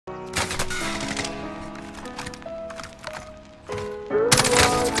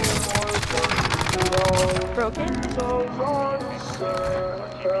broken.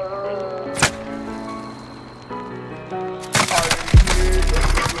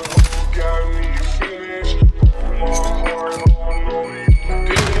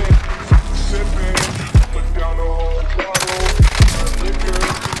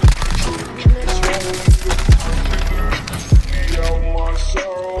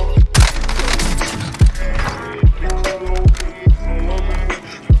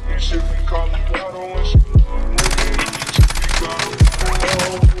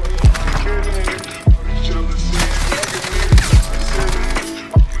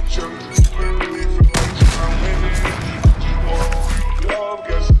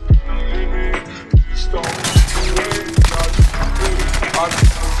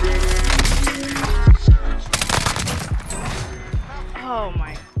 Oh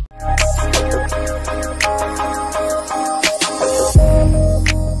my.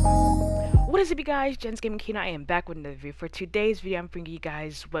 What is up, you guys? JennsGaming here. I am back with another video. For today's video, I'm bringing you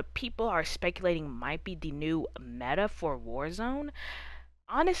guys what people are speculating might be the new meta for Warzone.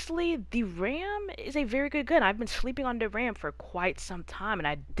 Honestly, the RAM is a very good gun. I've been sleeping on the RAM for quite some time, and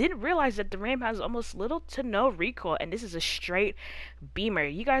I didn't realize that the RAM has almost little to no recoil, and this is a straight beamer.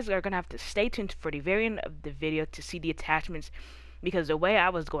 You guys are going to have to stay tuned for the very end of the video to see the attachments, because the way I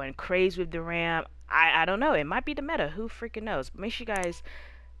was going crazy with the RAM, I don't know, it might be the meta, who freaking knows. But make sure you guys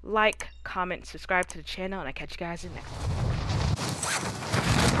like, comment, subscribe to the channel, and I'll catch you guys in the next one.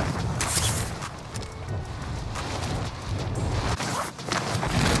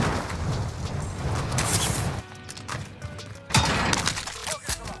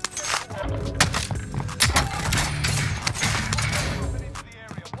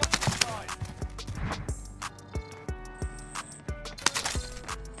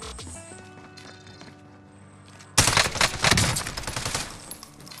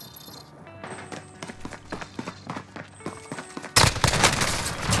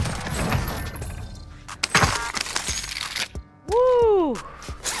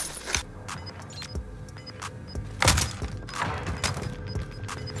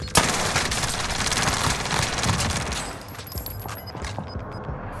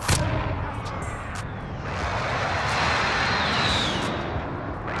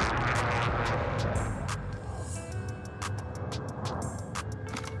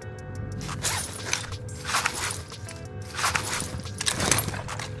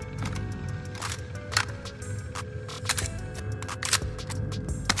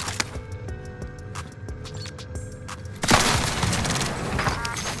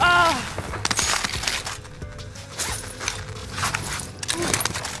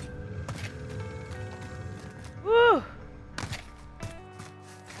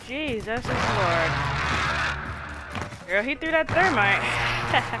 Jesus is Lord. Girl, he threw that thermite.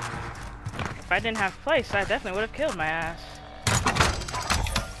 If I didn't have place, I definitely would have killed my ass.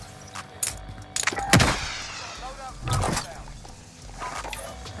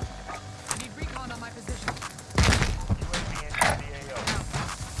 Need recon on my position.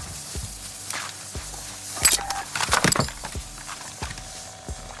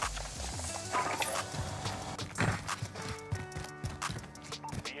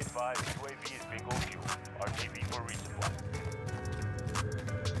 UAV is bingo fuel. RTV for resupply.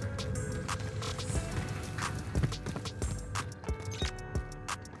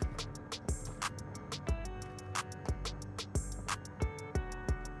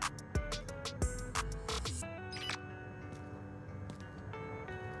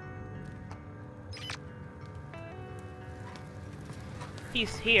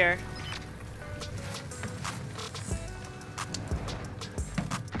 He's here.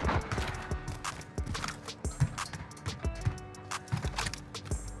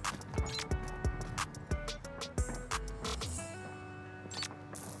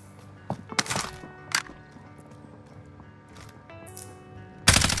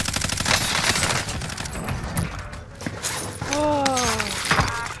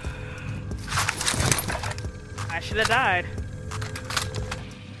 I should have died.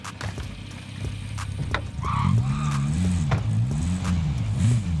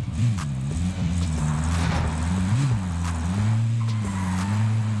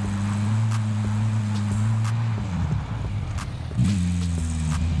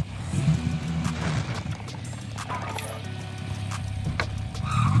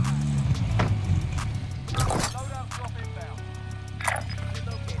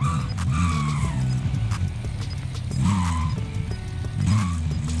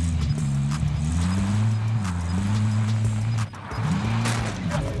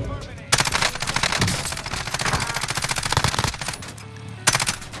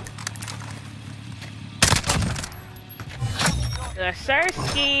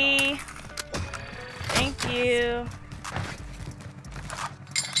 Sirski. Thank you.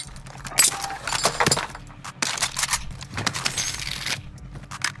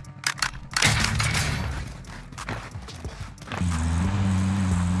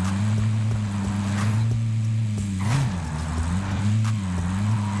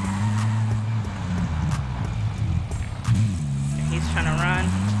 He's trying to run.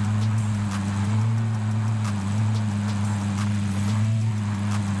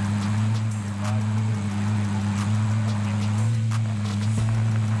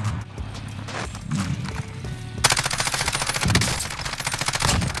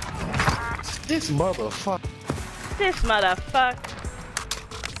 This motherfucker. This motherfucker.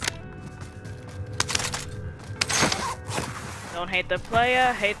 Don't hate the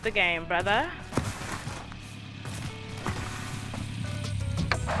player, hate the game, brother.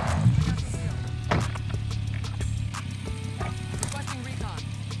 Requesting recon.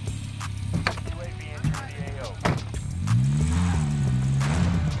 UAV entering the AO.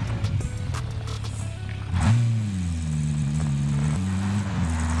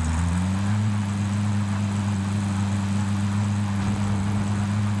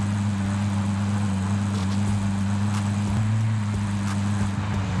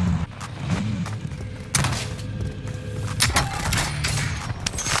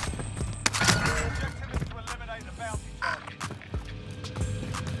 Objective is to eliminate the bounty target.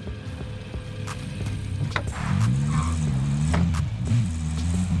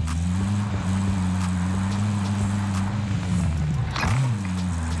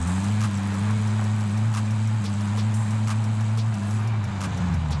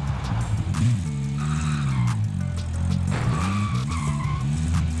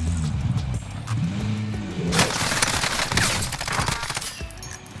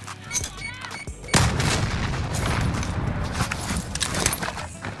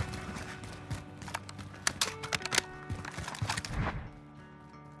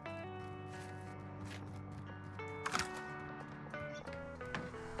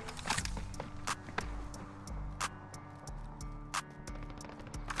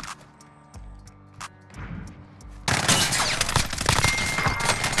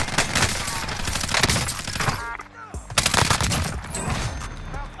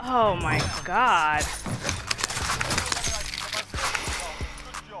 Oh my god.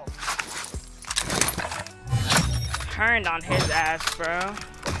 Good job. Turned on his ass, bro.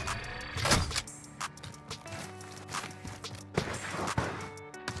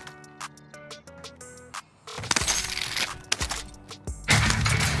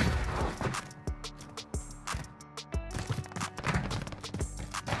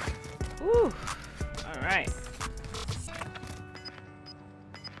 Woo. Alright.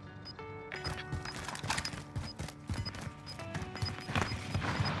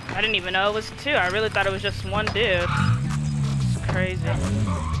 I didn't even know it was two. I really thought it was just one dude. It's crazy. Gonna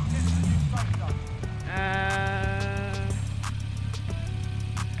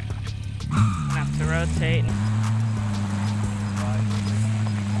have to rotate.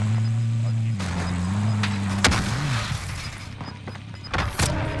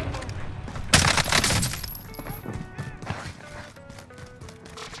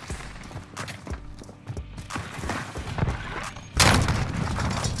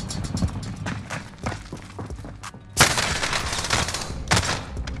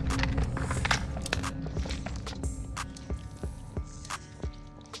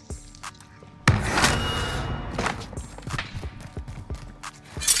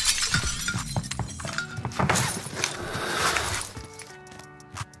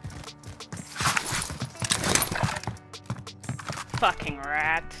 Fucking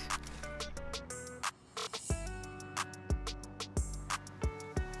rat.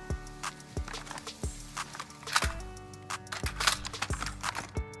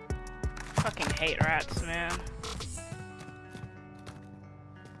 Fucking hate rats, man.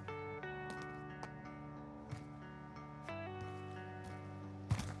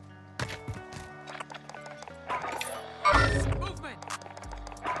 Movement!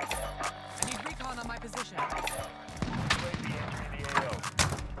 I need recon on my position. UAV entering the AO.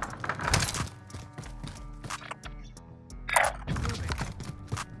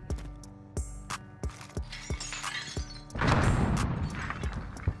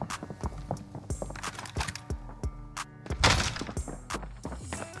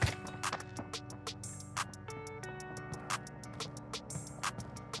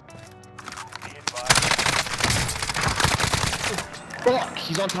 Be advised. Fuck,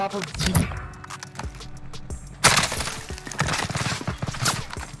 he's on top of TV.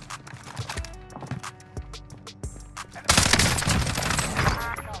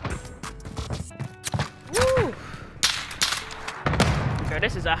 Girl,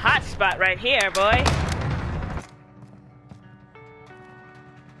 this is a hot spot right here, boy.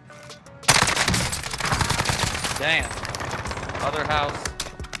 Damn. Other house.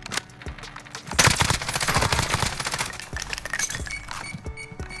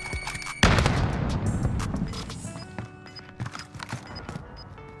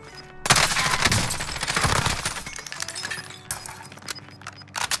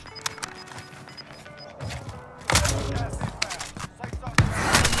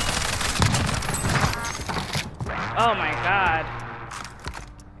 Oh my god.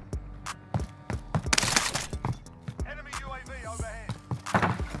 Enemy UAV overhead.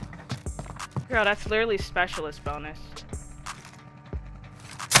 Girl, that's literally specialist bonus.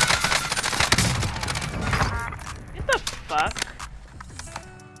 What the fuck?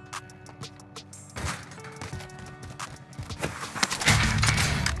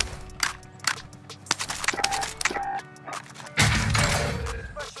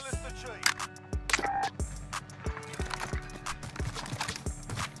 Specialist achieved.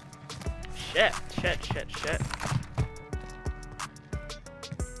 Shit.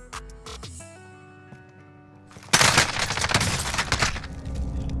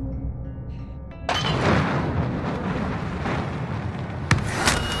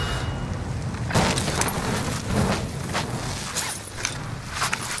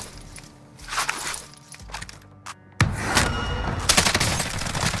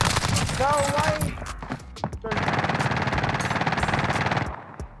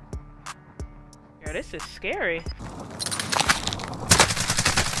 Yo, this is scary.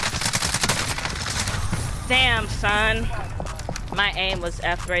 Damn, son. My aim was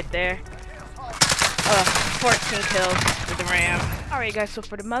F right there. 14 kills with the RAM. Alright guys, so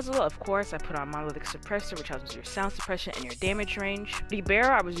for the muzzle, of course, I put on monolithic suppressor, which helps with your sound suppression and your damage range. For the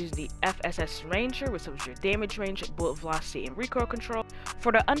barrel, I was using the FSS Ranger, which helps with your damage range, bullet velocity, and recoil control.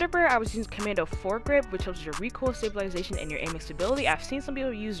 For the underbarrel, I was using Commando foregrip, which helps with your recoil stabilization and your aiming stability. I've seen some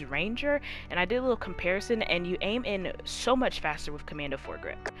people use Ranger, and I did a little comparison, and you aim in so much faster with Commando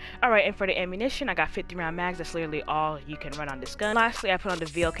foregrip. Alright, and for the ammunition, I got 50 round mags. That's literally all you can run on this gun. Lastly, I put on the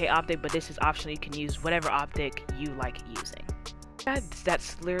VLK optic, but this is optional. You can use whatever optic you like using. Guys,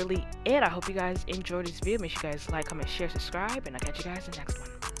 that's literally it. I hope you guys enjoyed this video. Make sure you guys like, comment, share, subscribe, and I'll catch you guys in the next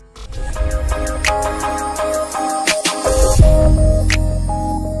one.